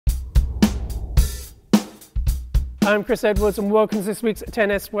I'm Chris Edwards and welcome to this week's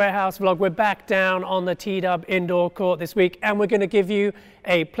Tennis Warehouse vlog. We're back down on the T-Dub indoor court this week and we're going to give you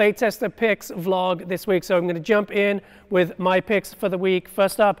a Playtester Picks vlog this week. So I'm going to jump in with my picks for the week.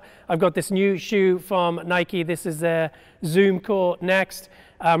 First up, I've got this new shoe from Nike. This is their Zoom Court Next.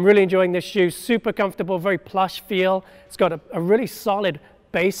 I'm really enjoying this shoe. Super comfortable, very plush feel. It's got a really solid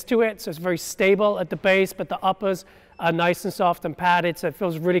base to it, so it's very stable at the base, but the uppers are nice and soft and padded, so it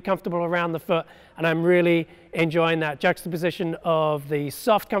feels really comfortable around the foot, and I'm really enjoying that juxtaposition of the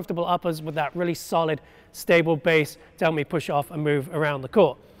soft, comfortable uppers with that really solid, stable base to help me push off and move around the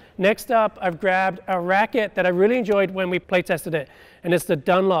court. Next up, I've grabbed a racket that I really enjoyed when we play tested it, and it's the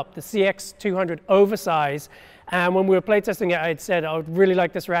Dunlop, the CX200 Oversize. And when we were playtesting it, I had said I would really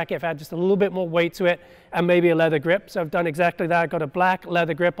like this racket if it had just a little bit more weight to it and maybe a leather grip. So I've done exactly that. I've got a black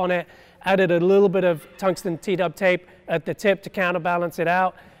leather grip on it, added a little bit of tungsten T-Dub tape at the tip to counterbalance it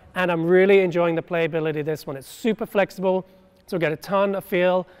out. And I'm really enjoying the playability of this one. It's super flexible, so we've got a ton of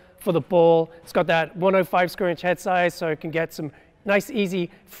feel for the ball. It's got that 105 square inch head size, so it can get some nice,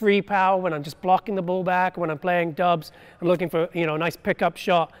 easy, free power when I'm just blocking the ball back. When I'm playing dubs, I'm looking for a nice pickup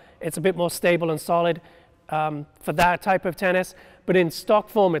shot. It's a bit more stable and solid. For that type of tennis, but in stock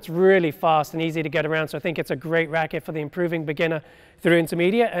form it's really fast and easy to get around, so I think it's a great racket for the improving beginner through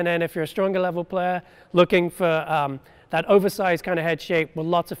intermediate. And then if you're a stronger level player looking for that oversized kind of head shape with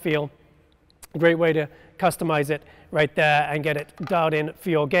lots of feel, great way to customize it right there and get it dialed in for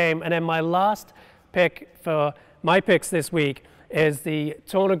your game. And then my last pick for my picks this week is the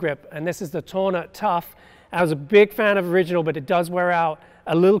Tourner grip, and this is the Tourner Tough. I was a big fan of original, but it does wear out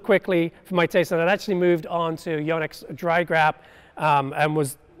a little quickly for my taste, and I'd actually moved on to Yonex Dry Grip and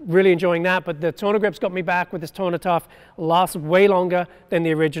was really enjoying that. But the Tourner grip's got me back with this Tourner Tough. Lasts way longer than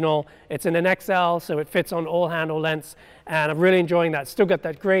the original. It's in an XL, so it fits on all handle lengths, and I'm really enjoying that. Still got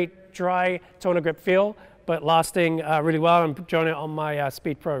that great dry Tourner grip feel, but lasting really well. I'm enjoying it on my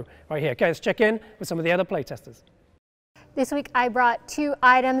Speed Pro right here. Okay, let's check in with some of the other play testers. This week I brought two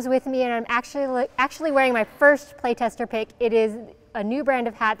items with me, and I'm actually wearing my first playtester pick. It is a new brand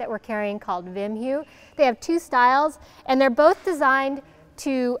of hat that we're carrying called Vimhue. They have two styles, and they're both designed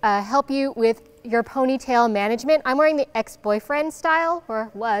to help you with your ponytail management. I'm wearing the ex-boyfriend style, or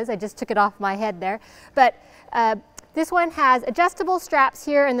was, I just took it off my head there. But this one has adjustable straps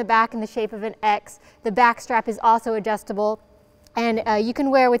here in the back in the shape of an X. The back strap is also adjustable, and you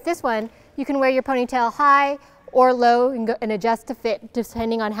can wear with this one, you can wear your ponytail high or low and adjust to fit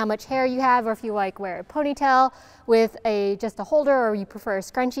depending on how much hair you have, or if you like wear a ponytail with just a holder, or you prefer a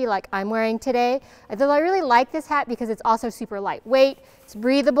scrunchie like I'm wearing today. Though I really like this hat because it's also super lightweight, it's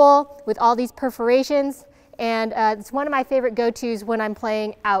breathable with all these perforations, and it's one of my favorite go-tos when I'm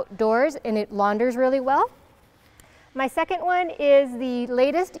playing outdoors, and it launders really well. My second one is the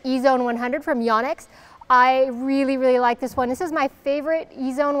latest E-Zone 100 from Yonex. I really, really like this one. This is my favorite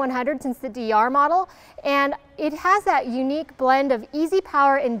E-Zone 100 since the DR model, and it has that unique blend of easy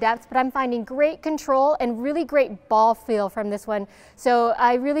power and depth, but I'm finding great control and really great ball feel from this one. So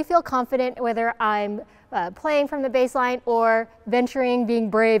I really feel confident whether I'm playing from the baseline or being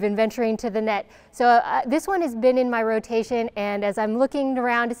brave and venturing to the net. So this one has been in my rotation, and as I'm looking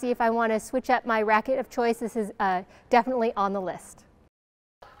around to see if I want to switch up my racket of choice, this is definitely on the list.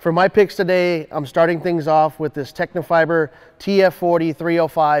 For my picks today, I'm starting things off with this Technofiber TF40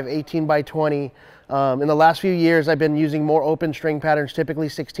 305 18x20. In the last few years, I've been using more open string patterns, typically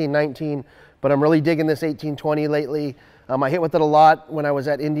 16-19, but I'm really digging this 18-20 lately. I hit with it a lot when I was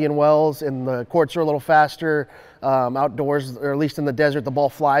at Indian Wells, and the courts are a little faster. Outdoors, or at least in the desert, the ball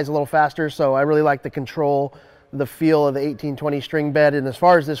flies a little faster, so I really like the control, the feel of the 18-20 string bed. And as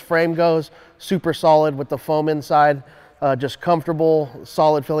far as this frame goes, super solid with the foam inside. Just comfortable,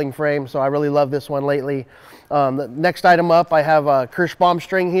 solid filling frame, so I really love this one lately. The next item up, I have a Kirschbaum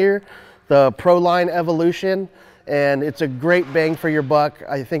string here, the Pro Line Evolution, and it's a great bang for your buck.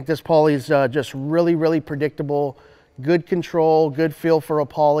 I think this poly is just really, really predictable, good control, good feel for a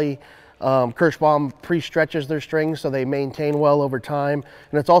poly. Kirschbaum pre-stretches their strings so they maintain well over time,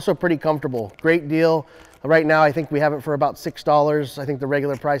 and it's also pretty comfortable. Great deal. Right now, I think we have it for about $6. I think the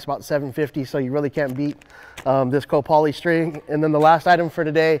regular price about $7.50, so you really can't beat this co-poly string. And then the last item for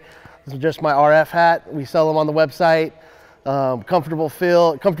today is just my RF hat. We sell them on the website. Comfortable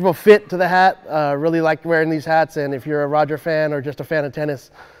fit to the hat. Really like wearing these hats, and if you're a Roger fan or just a fan of tennis,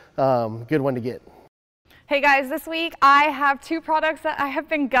 good one to get. Hey guys, this week I have two products that I have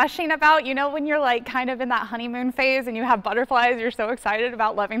been gushing about. You know when you're like kind of in that honeymoon phase and you have butterflies, you're so excited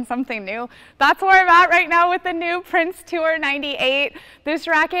about loving something new? That's where I'm at right now with the new Prince Tour 98. This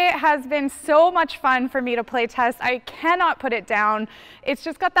racket has been so much fun for me to play test. I cannot put it down. It's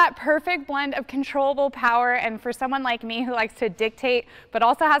just got that perfect blend of controllable power, and for someone like me who likes to dictate but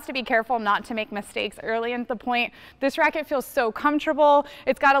also has to be careful not to make mistakes early in the point, this racket feels so comfortable.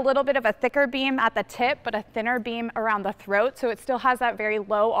 It's got a little bit of a thicker beam at the tip but a thinner beam around the throat, so it still has that very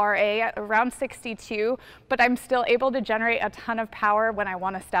low RA at around 62, but I'm still able to generate a ton of power when I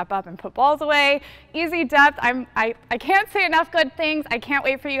want to step up and put balls away. Easy depth. I can't say enough good things. I can't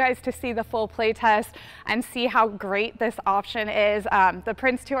wait for you guys to see the full play test and see how great this option is. The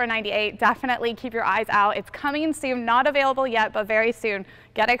Prince Tour 98, definitely keep your eyes out. It's coming soon, not available yet, but very soon.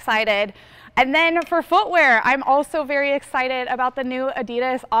 Get excited. And then for footwear, I'm also very excited about the new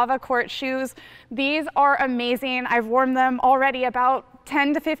Adidas Ava Court shoes. These are amazing. I've worn them already about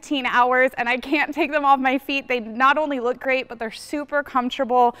 10 to 15 hours and I can't take them off my feet. They not only look great, but they're super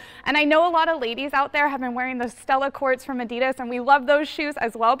comfortable. And I know a lot of ladies out there have been wearing the Stella Courts from Adidas, and we love those shoes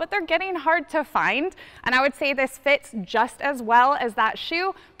as well, but they're getting hard to find. And I would say this fits just as well as that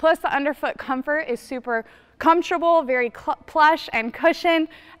shoe. Plus the underfoot comfort is super comfortable, very plush and cushioned.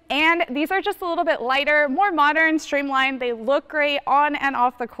 And these are just a little bit lighter, more modern, streamlined. They look great on and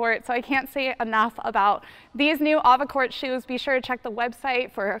off the court, so I can't say enough about these new Ava Court shoes. Be sure to check the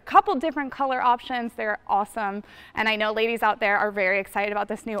website for a couple different color options. They're awesome, and I know ladies out there are very excited about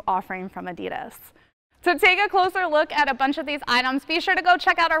this new offering from Adidas. To take a closer look at a bunch of these items, be sure to go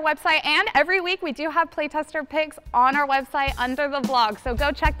check out our website, and every week we do have playtester picks on our website under the vlog, so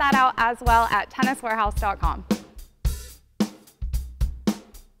go check that out as well at tenniswarehouse.com.